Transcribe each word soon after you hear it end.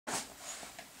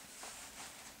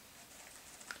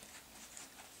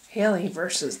Haley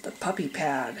versus the puppy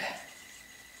pad.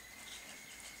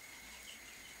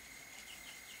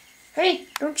 Hey,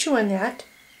 don't chew on that.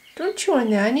 Don't chew on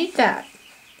that. I need that.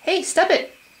 Hey, stop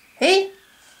it. Hey,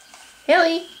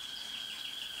 Haley.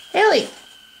 Haley,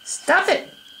 stop it.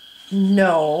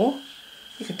 No.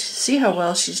 You can see how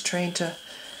well she's trained to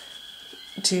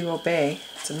obey.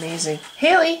 It's amazing.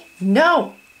 Haley,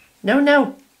 no. No,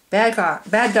 no. Bad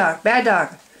dog, bad dog, bad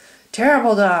dog.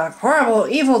 Terrible dog, horrible,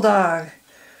 evil dog.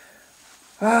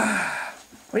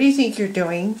 What do you think you're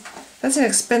doing? That's an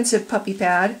expensive puppy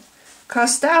pad.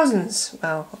 Costs thousands.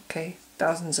 Well, okay,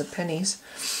 thousands of pennies.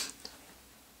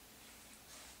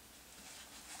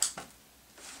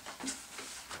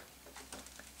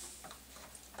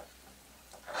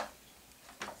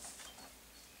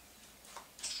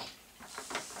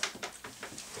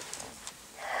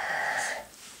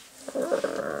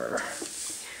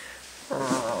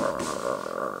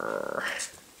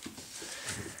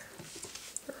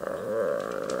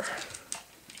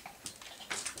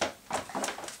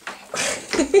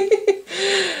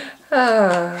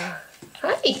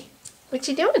 Hi. What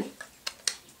you doing?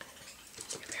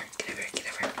 Get over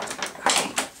here.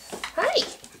 Hi. Hi.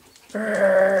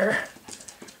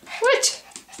 What?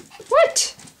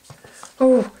 What?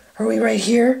 Oh, are we right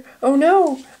here? Oh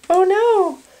no. Oh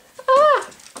no.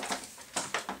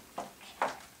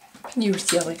 You're a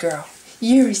silly girl.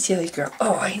 You're a silly girl.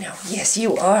 Oh, I know. Yes,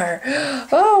 you are.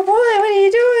 Oh boy, what are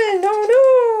you doing? Oh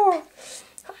no.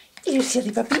 Hi, you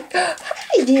silly puppy.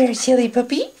 Hi there, silly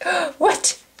puppy.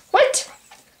 What? What?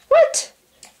 What?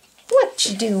 What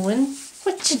you doing?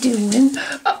 What you doing?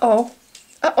 Uh-oh.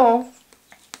 Uh-oh.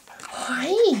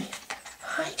 Hi.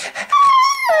 Hi.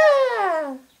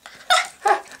 Ah!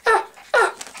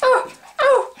 Oh.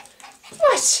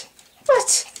 What?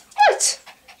 What? What?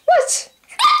 What?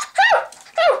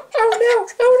 Oh no.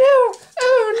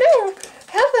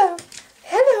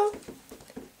 Hello.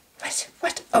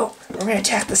 What? Oh, we're gonna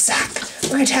attack the sock. We're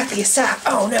gonna attack the sock.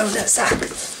 Oh no, the sock.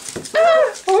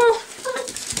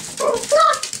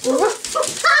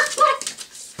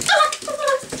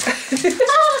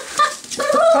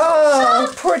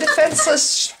 Oh, poor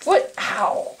defenseless foot.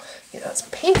 Ow. You know, it's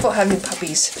painful having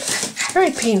puppies.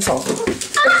 Very painful.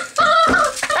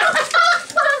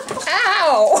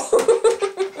 Ow.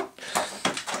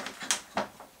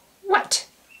 What?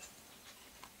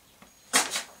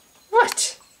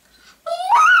 What?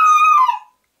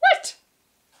 What?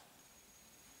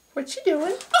 What you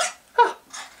doing? Oh.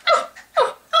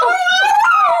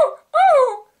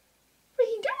 What are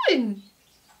you doing?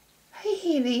 Hey,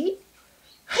 Haley.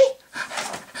 Hey.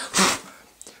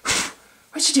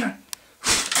 What you doing?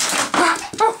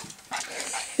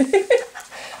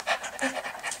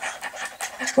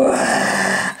 What?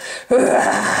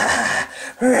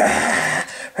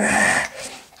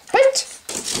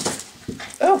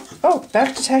 Oh,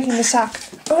 back to attacking the sock.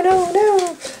 Oh no.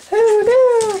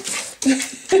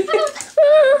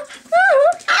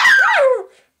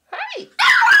 Hi.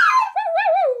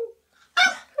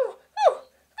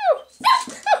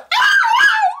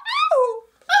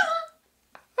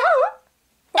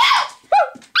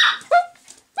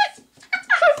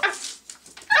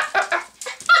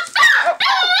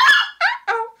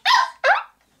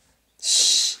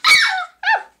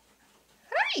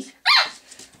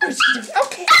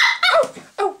 Okay.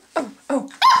 Oh.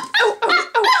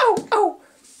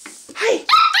 Hi.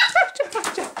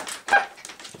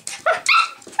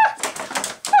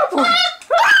 Oh boy.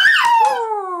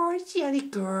 Oh, silly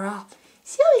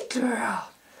girl.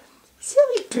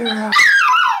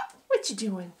 What you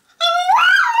doing?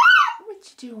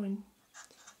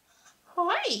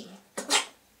 Hi.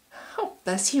 Oh,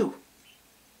 bless you.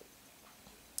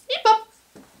 Beep up.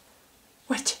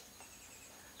 What?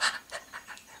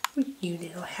 You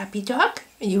little happy dog?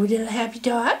 Are you a little happy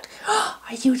dog?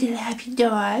 Are you a little happy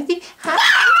dog? Hi.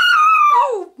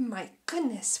 Oh my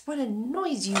goodness, what a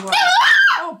noise you are.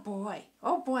 Oh boy,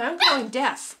 I'm going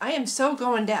deaf. I am so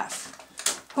going deaf.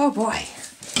 Oh boy.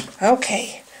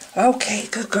 Okay,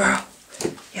 good girl.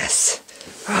 Yes.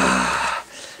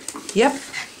 Yep.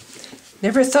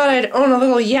 Never thought I'd own a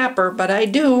little yapper, but I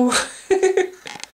do.